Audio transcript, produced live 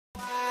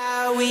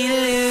容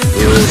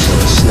赦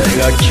はしない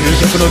が究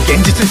極の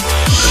現実、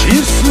真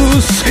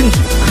数戦時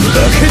砕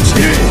け散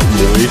れ、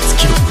燃え尽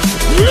きろ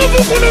裏ボ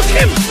コの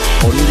剣、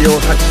本領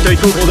発揮とい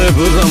ここで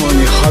無様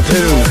に果てる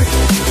がいい。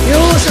容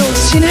赦は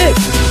しね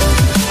え。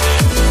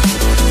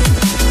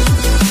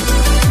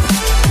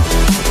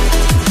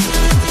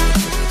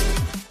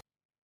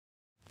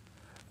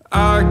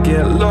I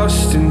get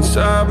lost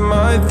inside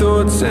my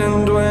thoughts,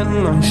 and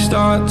when I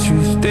start to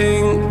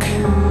think,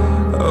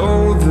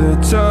 oh, the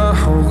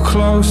how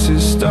close it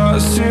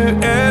starts to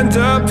end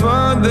up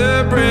on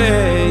the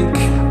brink.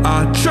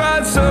 I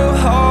tried so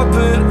hard,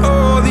 but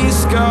all these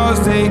scars,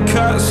 they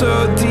cut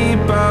so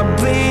deep I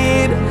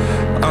bleed.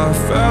 I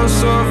fell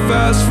so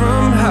fast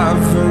from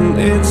heaven,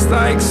 it's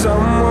like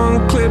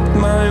someone clipped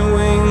my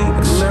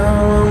wings.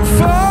 Now I'm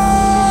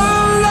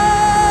falling,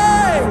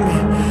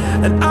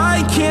 and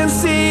I can't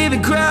see the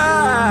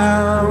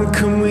ground.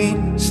 Can we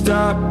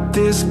stop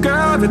this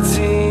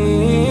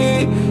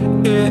gravity?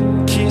 It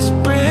keeps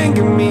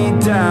bringing me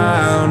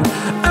down.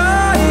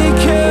 I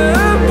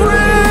can't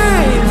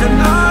breathe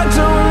and I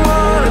don't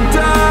wanna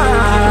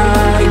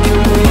die. Can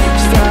we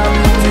stop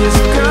this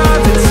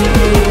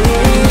gravity?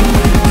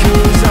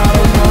 'Cause I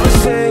don't wanna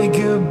say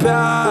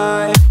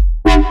goodbye.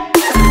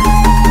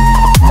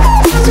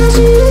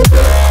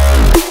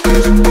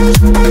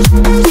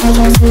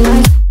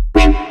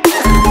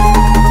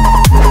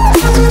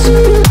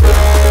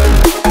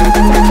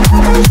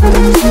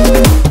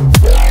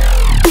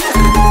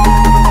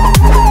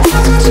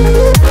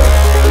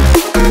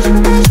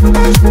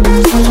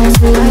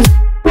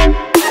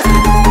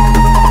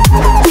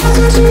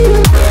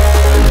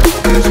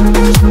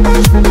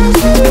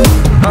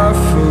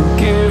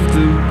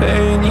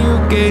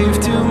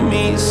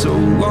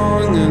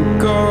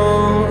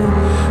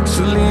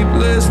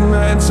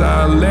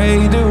 I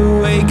laid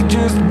awake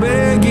just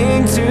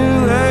begging to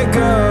let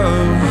go.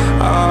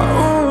 I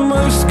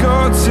almost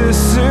got to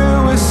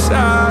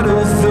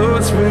suicidal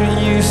thoughts,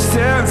 but you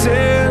stepped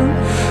in.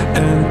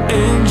 An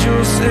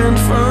angel sent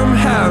from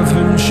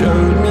heaven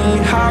showed me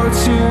how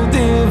to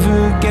live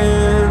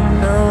again.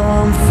 Now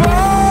I'm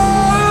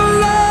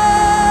falling,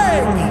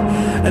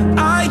 and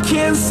I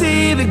can't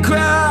see the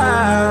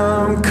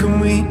ground. Can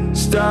we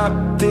stop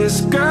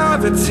this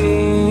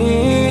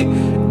gravity?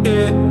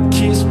 It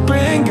keeps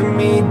bringing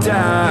me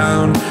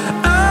down.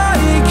 I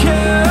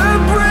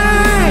can't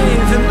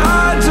breathe and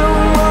I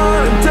don't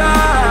wanna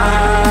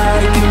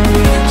die. Can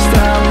we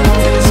stop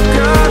this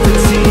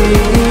gravity?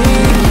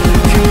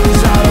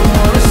 'Cause I don't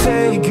wanna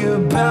say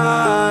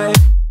goodbye.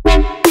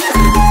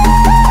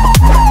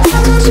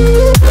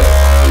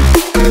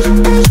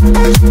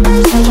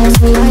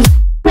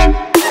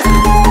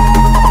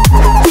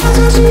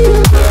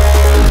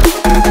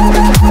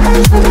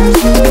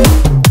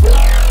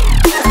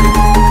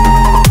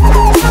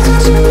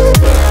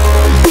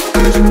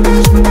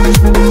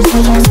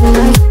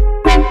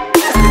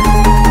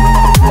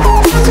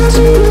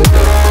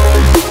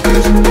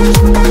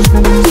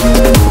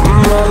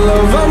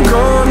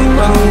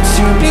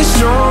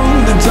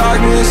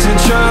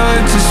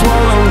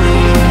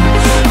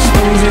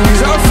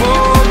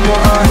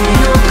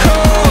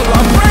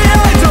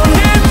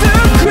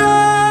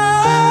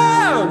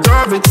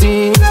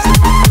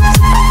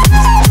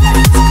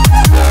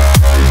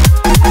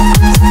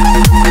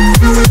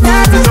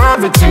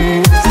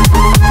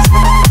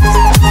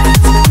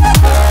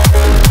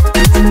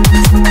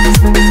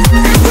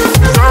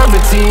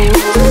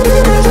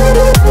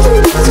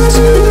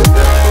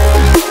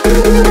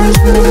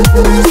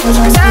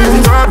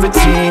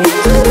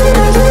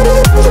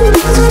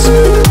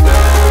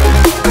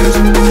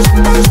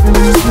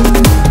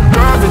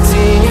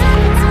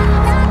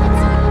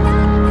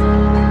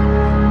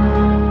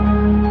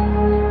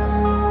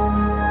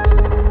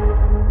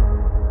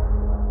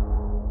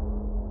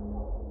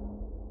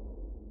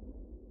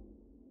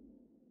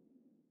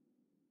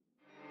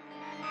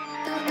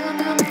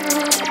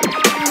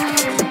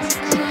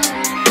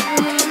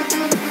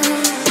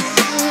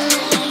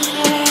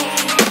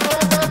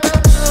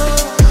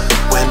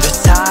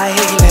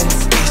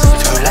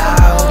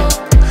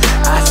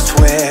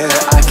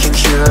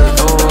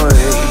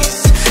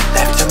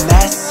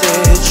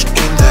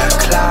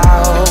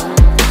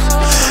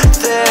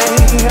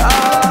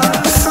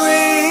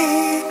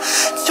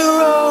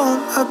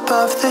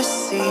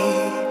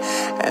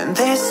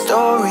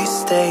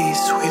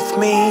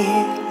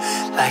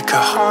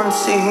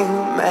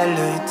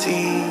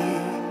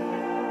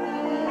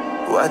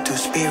 What do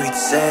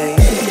spirits say?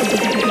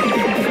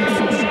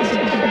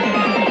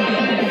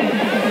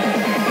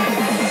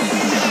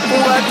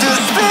 What do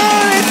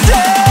spirits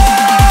say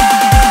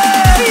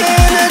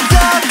in a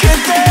darker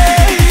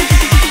day?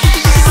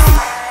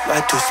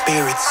 What do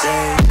spirits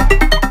say?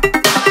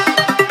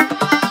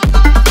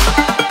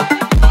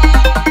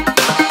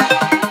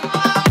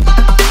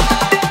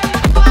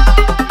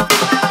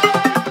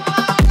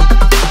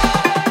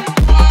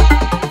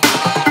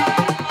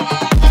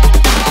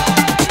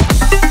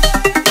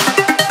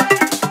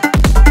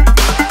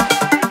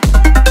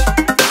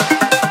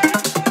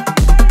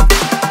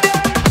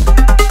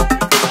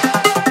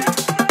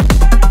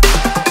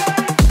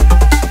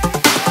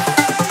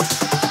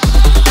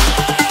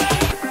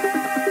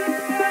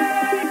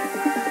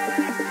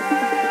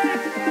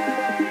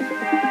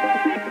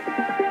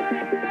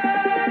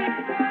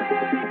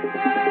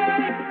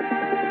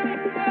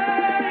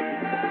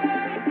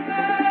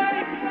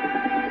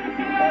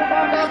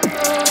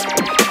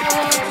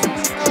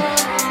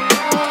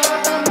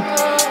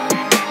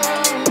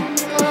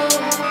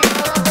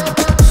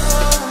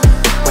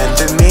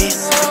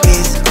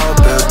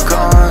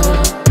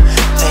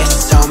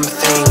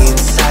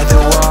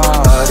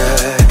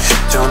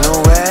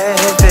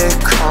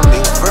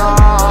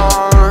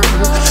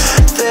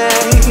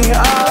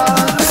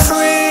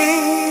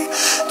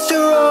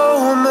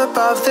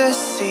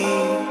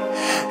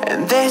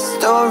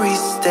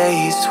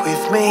 stays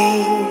with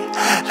me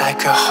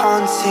like a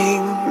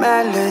haunting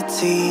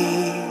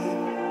melody.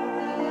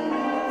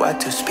 What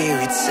do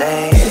spirits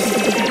say?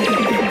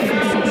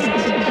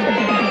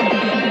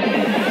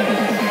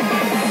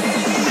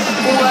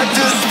 What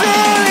do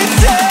spirits